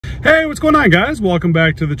Hey, what's going on, guys? Welcome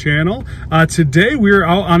back to the channel. Today we're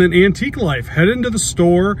out on an antique life, heading to the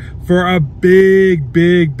store for a big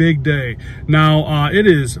day. Now, it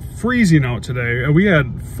is freezing out today. We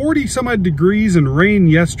had 40 some odd degrees and rain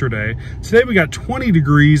yesterday. Today we got 20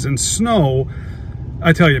 degrees and snow.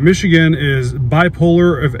 I tell you, Michigan is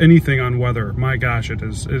bipolar of anything on weather. My gosh, it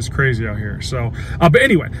is crazy out here. So, but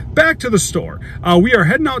anyway, back to the store. We are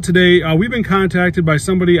heading out today. We've been contacted by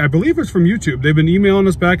somebody, I believe it's from YouTube. They've been emailing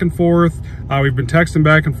us back and forth. We've been texting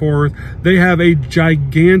back and forth. They have a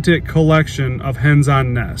gigantic collection of hens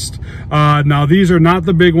on nest. Now, these are not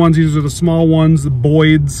the big ones. These are the small ones, the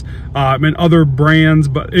Boyds, and other brands,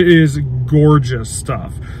 but it is gorgeous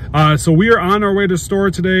stuff. So we are on our way to the store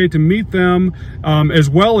today to meet them, as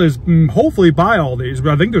well as hopefully buy all these.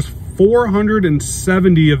 But I think there's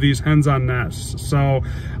 470 of these hens on nests. So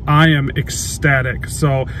I am ecstatic.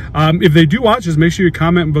 So if they do watch this, make sure you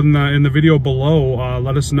comment in the video below.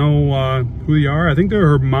 Let us know who they are. I think they're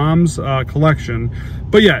her mom's collection.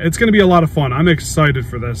 But yeah, it's going to be a lot of fun. I'm excited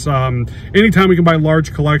for this. Anytime we can buy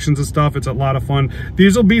large collections of stuff, it's a lot of fun.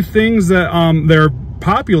 These will be things that they're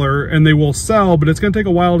popular and they will sell, but it's going to take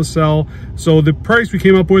a while to sell. So the price we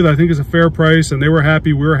came up with, I think, is a fair price, and they were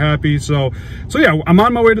happy, we were happy. So yeah, I'm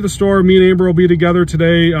on my way to the store. Me and Amber will be together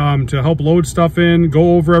today to help load stuff in,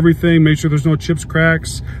 go over everything, make sure there's no chips,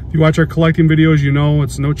 cracks. If you watch our collecting videos, you know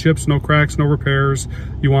it's no chips, no cracks, no repairs.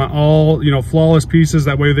 You want all, flawless pieces.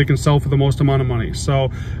 That way they can sell for the most amount of money. So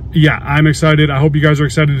yeah, I'm excited. I hope you guys are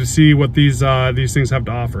excited to see what these things have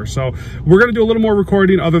to offer. So we're going to do a little more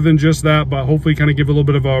recording other than just that, but hopefully kind of give a little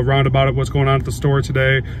bit of a roundabout of what's going on at the store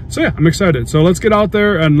today. So yeah, I'm excited. So let's get out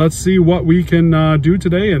there and let's see what we can do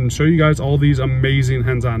today and show you guys all these amazing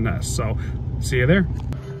hens on nests. So see you there.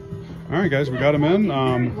 All right, guys, we got them in.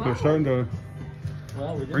 They're starting to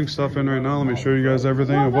bring stuff in right now. Let me show you guys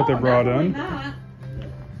everything of what they brought in.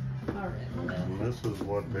 This is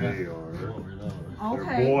what they are. They're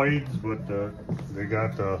Boyds, but they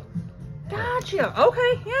got the... Gotcha.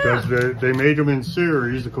 Okay, yeah. Because they made them in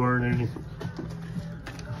series, according to...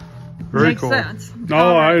 Very Makes cool. sense.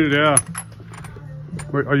 Oh, yeah.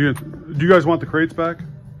 Wait, do you guys want the crates back?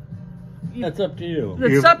 That's up to you.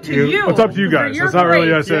 It's up to you. It's up to you guys. It's not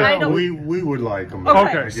really us. Yeah, we would like them.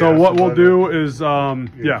 Okay, so what we'll do is, we'll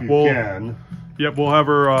have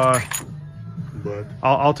her, but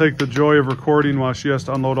I'll take the joy of recording while she has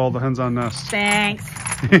to unload all the hens on nests. Thanks.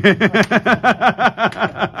 but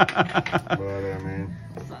I mean,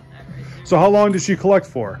 so how long did she collect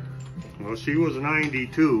for? well, she was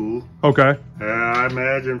 92. Okay. I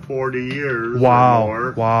imagine 40 years. Wow. Or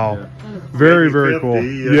more. Wow. Yeah. Very, Maybe very 50, cool.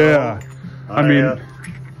 you Yeah. know. I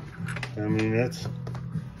mean, it's...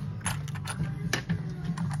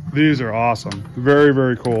 These are awesome. Very,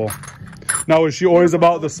 very cool. Now, is she always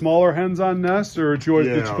about the smaller hens on nests, or did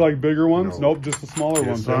you collect bigger ones? No. Nope, just the smaller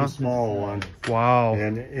ones, some huh? small ones. Wow.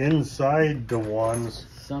 And inside the ones,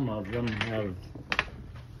 Some of them have...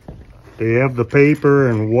 they have the paper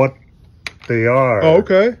and what they are. Oh,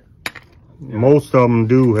 okay. Most of them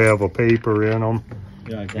do have a paper in them.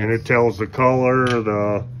 Yeah, I guess. And it tells the color,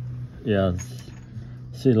 the... Yeah.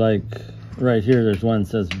 See, like, right here, there's one that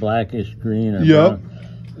says blackish green. Or Yep. brown.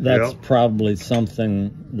 That's probably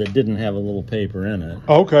something that didn't have a little paper in it.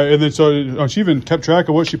 Okay, and then so she even kept track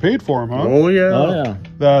of what she paid for them, huh? Oh, yeah. Oh, yeah.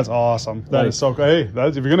 That's awesome. That is so cool. Hey, if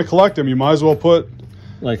you're going to collect them, you might as well put...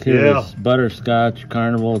 Like here's butterscotch,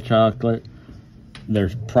 carnival chocolate.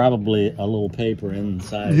 There's probably a little paper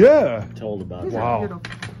inside. Yeah. Told about it. Wow.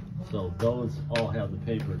 So those all have the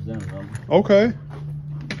papers in them. Okay.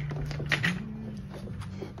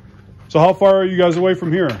 So how far are you guys away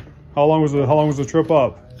from here? How long was the trip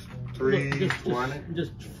up? 3:20.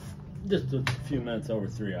 Just a few minutes over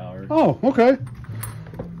 3 hours. Oh, okay.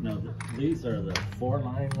 No, these are the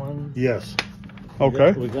 4-line ones. Yes.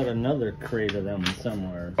 Okay. We got another crate of them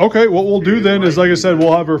somewhere. Okay, what we'll do then is, like I said,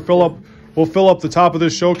 we'll have her fill up the top of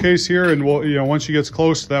this showcase here, and we'll, once she gets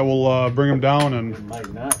close to that, we'll bring them down. And It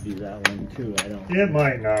might not be that one too. I don't. It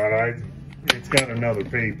might not. It's got another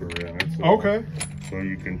paper in it. So, okay. So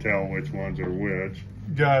you can tell which ones are which.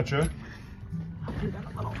 Gotcha.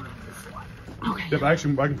 Okay. Yep,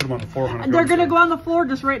 actually, I can put them on the floor. They're gonna go on the floor.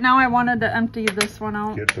 Just right now, I wanted to empty this one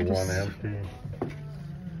out. Get the one empty.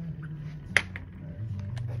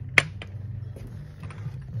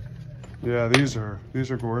 Yeah, these are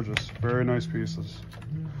gorgeous. Very nice pieces.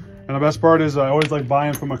 And the best part is I always like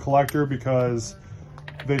buying from a collector because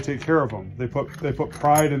they take care of them. They put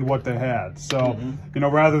pride in what they had. So,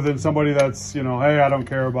 rather than somebody that's, hey, I don't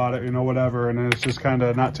care about it, whatever, and it's just kind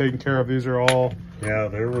of not taken care of. These are all... Yeah,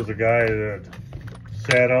 there was a guy that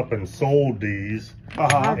set up and sold these.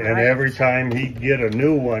 Uh-huh. And every time he'd get a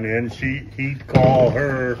new one in, he'd call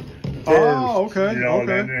her first. Oh, okay, You know,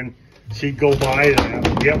 okay. and then she'd go by them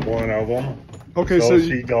and get one of them. Okay, so so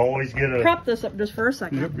she'd always get a... Prop this up just for a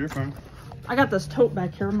second. Yep, you're fine. I got this tote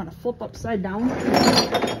back here. I'm gonna flip upside down.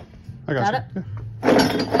 I got Got you.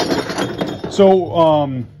 Yeah.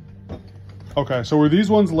 So, okay, so were these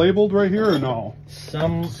ones labeled right here or no?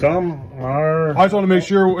 Some are... I just want to make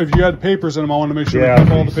sure if you had papers in them, I want to make sure Yeah, we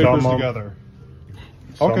put all the some papers of- together.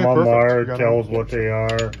 Some Okay, of them perfect. are, Got it. tells what they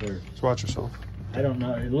are. Just watch yourself. I don't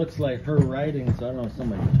know. It looks like her writing, so I don't know if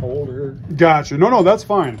somebody told her. Gotcha. No, that's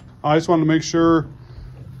fine. I just wanted to make sure.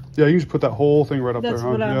 Yeah, you can just put that whole thing right up That's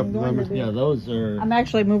there, huh? what I'm Yep, going that to makes- do. Yeah, those are. I'm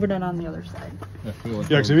actually moving it on the other side. I feel like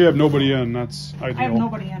Yeah, because if you have nobody in, that's ideal. I have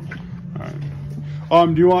nobody in. All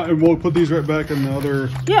right. Do you want? And we'll put these right back in the other.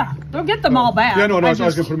 Yeah, they'll get them all back. Yeah, no, I was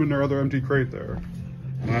just- gonna put them in their other empty crate there.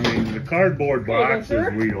 I mean, the cardboard There you go, boxes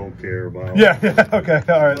sir. we don't care about. Yeah. Okay.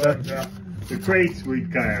 All right. But, the crates we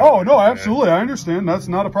kind of... Oh no, absolutely. I understand. That's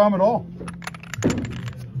not a problem at all.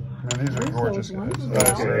 Man, these are gorgeous those ones guys.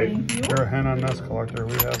 as well. Thank you. You're a hen on nest collector.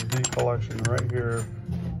 We have the collection right here.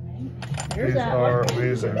 Here's These that are one.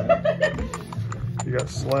 amazing. You got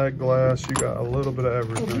slag glass. You got a little bit of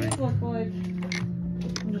So these everything. look like.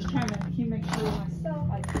 I'm just trying to make sure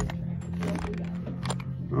myself I keep track of what we got.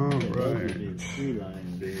 All those would right. be three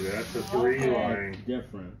lines. See, that's a three-line.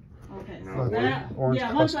 Different. Okay, No, so that, Orange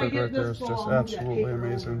yeah, once I custard get right there this is full, just I'll move that absolutely paper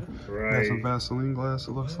amazing. over. Got some Right. Vaseline glass,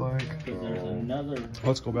 it looks like. Because there's another.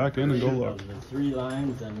 Let's go back in and go look. There's three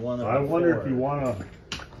lines and one of I the wonder four. if you want to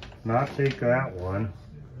not take that one,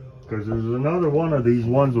 because there's another one of these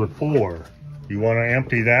ones with four. You want to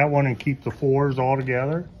empty that one and keep the fours all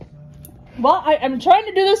together? Well, I'm trying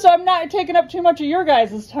to do this so I'm not taking up too much of your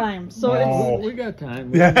guys' time. So No. it's We got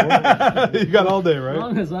time. Yeah, you got all day, As right?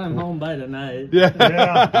 long as I'm home by tonight. Yeah.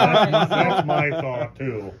 Yeah, that's my thought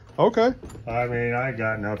too. Okay. I mean, I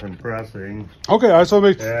got nothing pressing. Okay. I so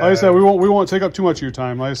make, Yeah. like I said, we won't take up too much of your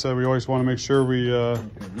time. Like I said, we always want to make sure we. Okay,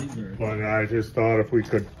 these are. But I just thought if we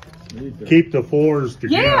could These are keep the fours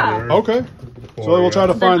together. Yeah. Okay. for So we'll try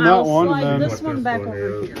to you. find then that I'll one, slide and then. this What one this back one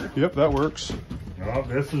over is. here. Yep, that works. No,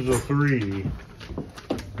 this is a three.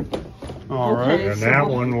 All right. Okay. And that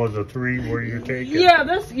one was a three where you take it. Yeah,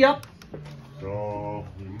 this. Yep. So,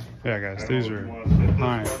 Yeah, guys, I these don't are want to sit this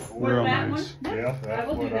nice, one real that nice. one? Yeah, I that's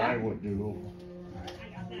will do what that. I would do.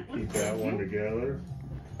 Keep that one together.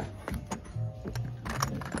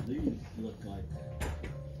 These look like.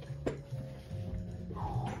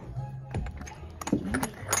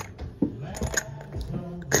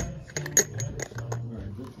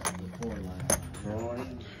 Alright, this is the four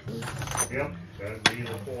line. Yep, that'd be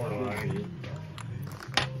the four line.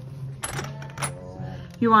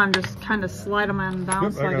 You want to just kind of slide them on down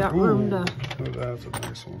Yep, so I got room to. That's a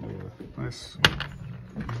nice one. Nice.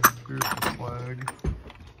 Here's the flag.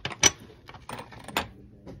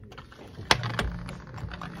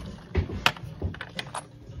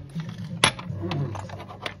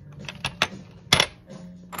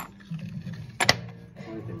 I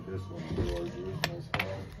think this one's gorgeous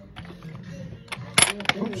myself.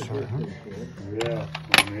 Oops, sorry, huh? Yeah,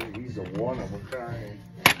 I mean, he's a one of a kind.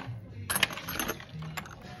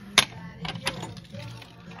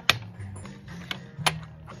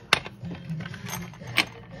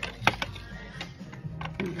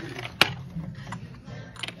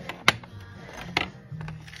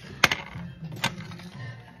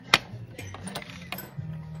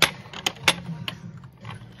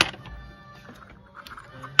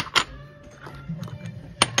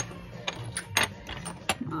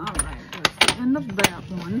 All right, that's the end of that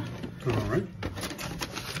one. All right.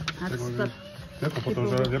 That's Take one the. of Yep, we'll put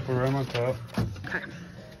those out. Yep, we're right on top. Okay.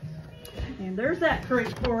 And there's that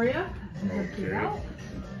crate for you. Empty it out.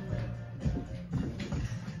 Did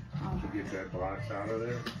you get that box out of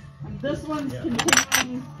there? This one's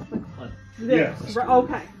containing this. Yes.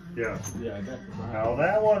 Okay. Yeah. Yeah, I got the box. Now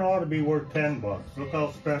that one ought to be worth $10. Look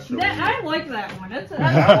how special it is. I like that one. It's a,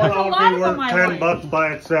 That one there's a ought lot to be of them worth I like. $10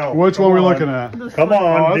 by itself. Which Come one are we on. looking at? This Come one.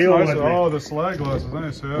 on, Oh, deal that's nice. with me. Oh, the slag glass is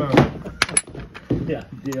nice. Yeah. Yeah,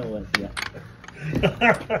 deal with ya.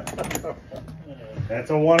 That's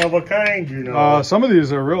a one of a kind, you know. Some of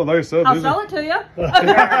these are real nice. I'll sell it to you.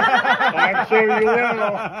 I'm sure you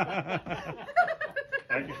will.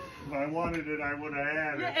 If I wanted it, I would have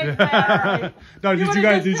had it. Yeah, exactly. Now, You did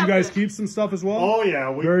would've you just guys kept it. keep some stuff as well? Oh yeah,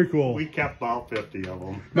 we, Very cool. We kept about 50 of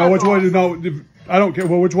them. Now, which That's one? awesome. No, I don't care.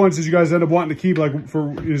 Well, which ones did you guys end up wanting to keep? Like,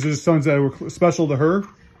 for is this ones that were special to her?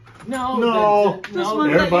 No. Just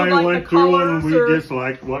ones that Everybody you like went the through and we colors or- just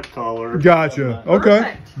liked what color. Gotcha. Okay.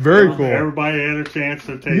 Perfect. Very cool. Everybody had a chance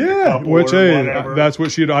to take a Yeah, couple which or hey, whatever. that's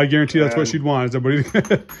what I guarantee that's what And- she'd want. Is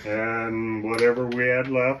everybody? And whatever we had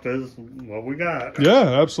left is what we got.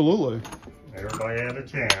 Yeah, absolutely. Everybody had a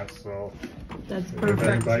chance, so That's if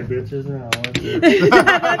perfect. anybody bitches now, That's exactly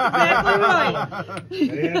right.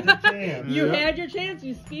 they had the chance. You had your chance.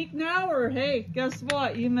 You speak now, or hey, guess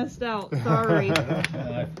what? You missed out. Sorry.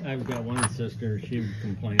 I've got one sister. She would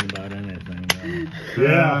complain about anything.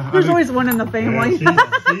 Yeah. There's always one in the Yeah, family.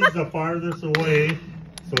 she's the farthest away,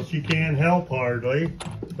 so she can't help hardly.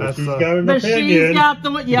 But she's got an But opinion. she's got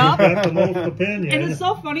the She's yep. got the most opinion. And it's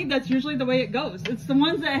so funny. That's usually the way it goes. It's the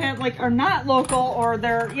ones that have like are not local or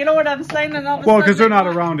they're, you know what I'm saying? And all of a Well, sudden because they're not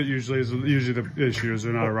want- around it usually. Is usually the issue is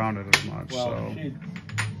they're not around it as much. Well, So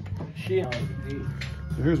she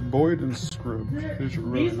here's Boyd and Scrub. These are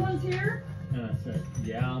really These ones here. said,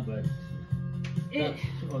 yeah, but It,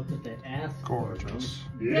 that's what they ask for. gorgeous.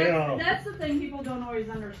 Yeah. that's the thing people don't always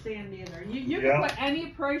understand either. You Yeah. can put any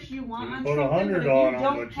price you want You on put something, 100 but if on you 'em,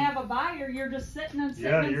 don't but you- have a buyer, you're just sitting and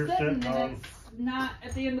sitting Yeah, and you're sitting, sitting and on- it's not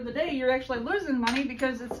at the end of the day. You're actually losing money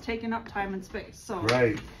because it's taking up time and space. So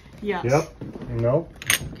Right. yes. Yep. Nope.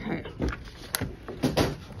 Okay.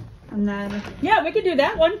 And then yeah, we could do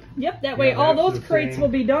that one. Yep. That way Yeah, all that's those the crates same. will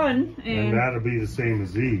be done. And And that'll be the same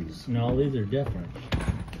as these. No, these are different.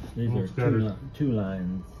 These are Looks better. two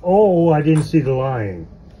lines. Oh, I didn't see the line.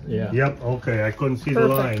 Yeah. Yep. Okay, I couldn't see the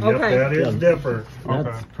Perfect, line. Yep, okay. that is Yeah. different That's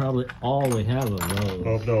Okay. probably all we have of those.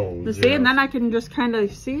 of those. the see, yeah. and then I can just kind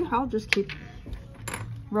of see. I'll just keep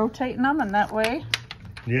rotating them, and that way.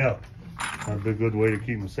 Yeah, that'd be a good way to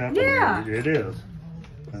keep them separated. Yeah. It is.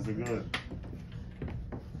 That's a good.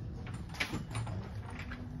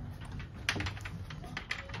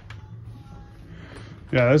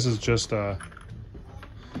 Yeah, this is just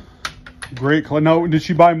great. Now, did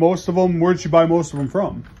she buy most of them? Where did she buy most of them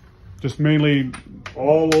from? Just mainly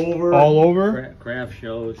All over. all over? Craft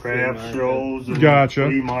shows. flea Craft market. shows and Gotcha.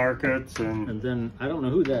 flea markets and And then I don't know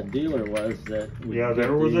who that dealer was that. would yeah, get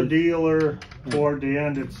there was a these. dealer toward the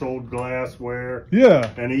end that sold glassware, Yeah.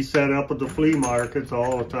 and he set up at the flea markets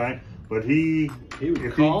all the time. But he He would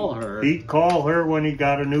if call her. He'd call her when he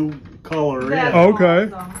got a new color That's in.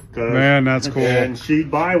 Okay. awesome. 'Cause- Man, that's cool. And she'd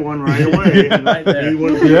buy one right away. And Right there. he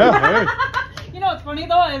would Yeah. Hey. You know what's funny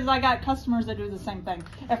though is I got customers that do the same thing.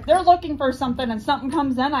 If they're looking for something and something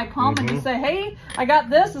comes in, I call them and just say, "Hey, I got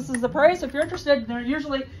this. This is the price. If you're interested," they're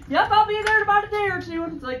usually, "Yep, I'll be there in about a day or two."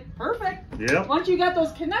 And it's like, perfect. Yep. Once you got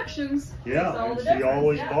those connections, it's Yeah, all and the she difference.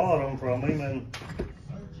 always Yes. bought them from him, and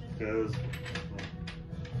because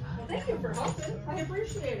Well, thank you for helping. I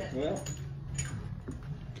appreciate it. Well,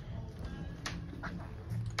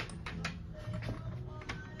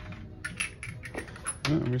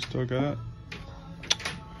 Yeah, we still got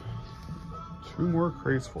 2 more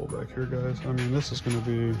crates full back here, guys. I mean, this is going to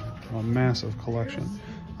be a massive collection,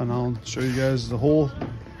 and I'll show you guys the whole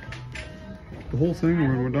thing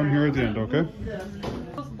when we're done here at the end. Okay.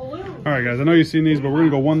 Those balloons. All right, guys. I know you've seen these, but we're gonna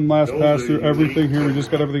go one last Those pass are through unique. everything here. We just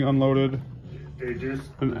got everything unloaded. they just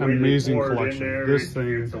An the way they amazing pour it in collection. there, This thing-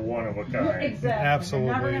 it's a one of a kind. Exactly. Absolutely.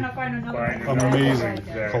 You're never gonna find another Find one another Amazing like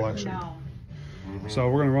that. collection. No. So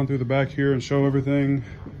we're gonna run through the back here and show everything.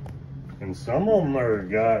 And some of them are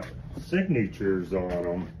got signatures on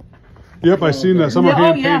them. Yep, I seen that. Some are Yeah, oh,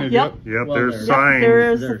 hand yeah, painted. yep. Yep, Well, they're there- signed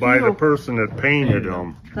there is a by few. the person that painted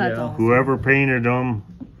them. That's Yeah. awesome. Whoever painted them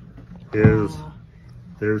is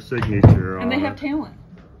their signature on And they have it. talent.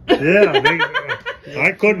 Yeah,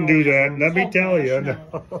 I couldn't do that. Let me tell you.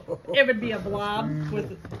 It would be a blob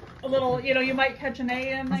with a little, you know, you might catch an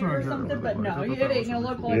A in there or something, but no, it ain't gonna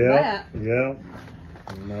look like Yeah, that. yeah.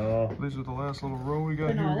 No, These are the last little row we got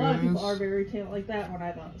But no, a here, lot of people are guys. very talented. Like that one,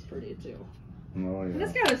 I thought was pretty too. no, And yeah.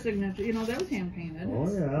 it's got a signature, you know, that was hand painted.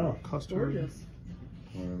 Oh yeah. Custard. Gorgeous.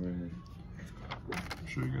 I'm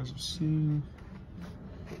sure you guys have seen.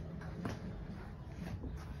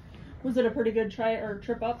 Was it a pretty good try or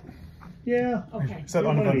trip up? Yeah. Okay. Said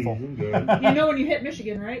uneventful. Good. You know when you hit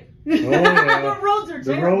Michigan, right? yeah. The roads are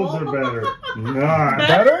The terrible. roads are better. Nah.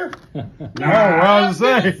 Better? No, what I was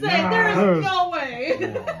gonna saying. say, there Nah. is no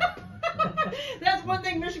way. That's one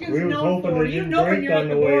thing Michigan's We was known hoping for. they You didn't know when break you're at on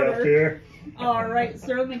the the way up border. there. All right,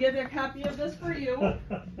 sir. Let me give you a copy of this for you.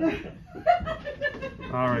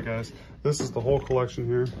 All right, guys. This is the whole collection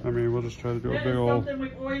here. I mean, we'll just try to do a That big is old. something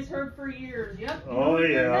we've always heard for years. Yep. You Oh, know when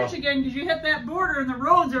you're in yeah. Michigan, because you hit that border and the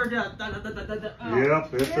roads are just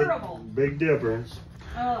Yep, it's a terrible. big difference.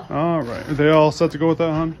 All right. Are they all set to go with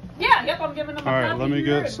that, hon? Yeah. Yep. I'm giving them a All right. copy Let me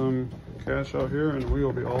here. get some cash out here, and we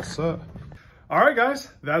will be all set. All right, guys,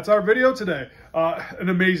 that's our video today. An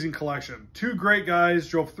amazing collection. Two great guys,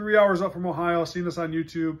 drove 3 hours up from Ohio, seen us on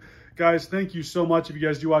YouTube. Guys, thank you so much. If you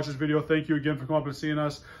guys do watch this video, thank you again for coming up and seeing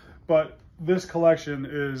us. But this collection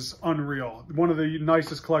is unreal. One of the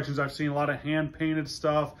nicest collections I've seen. A lot of hand-painted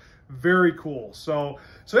stuff. Very cool. So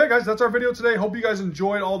yeah, guys, that's our video today. Hope you guys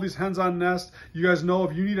enjoyed all these hens on nest. You guys know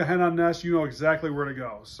if you need a hen on nest, you know exactly where to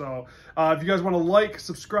go. So if you guys want to like,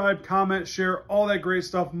 subscribe, comment, share, all that great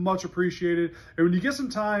stuff, much appreciated. And when you get some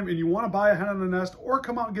time and you want to buy a hen on the nest or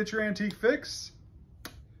come out and get your antique fix,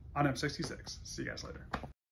 on M66. See you guys later.